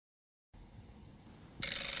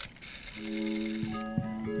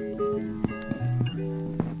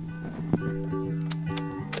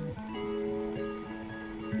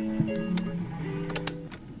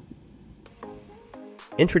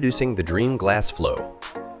Introducing the Dream Glass Flow,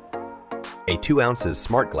 a 2 ounces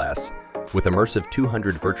smart glass with immersive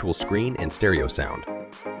 200 virtual screen and stereo sound.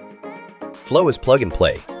 Flow is plug and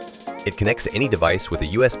play. It connects to any device with a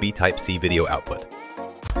USB Type-C video output.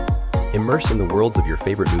 Immerse in the worlds of your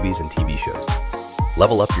favorite movies and TV shows.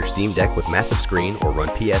 Level up your Steam Deck with massive screen or run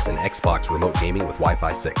PS and Xbox remote gaming with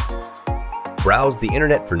Wi-Fi 6. Browse the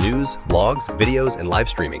internet for news, blogs, videos, and live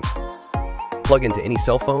streaming. Plug into any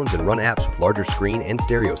cell phones and run apps with larger screen and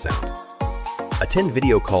stereo sound. Attend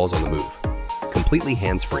video calls on the move, completely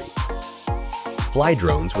hands-free. Fly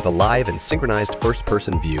drones with a live and synchronized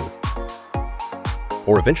first-person view.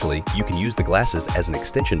 Or eventually, you can use the glasses as an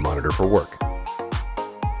extension monitor for work.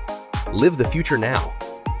 Live the future now.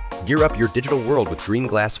 Gear up your digital world with Dream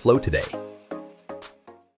Glass Flow today.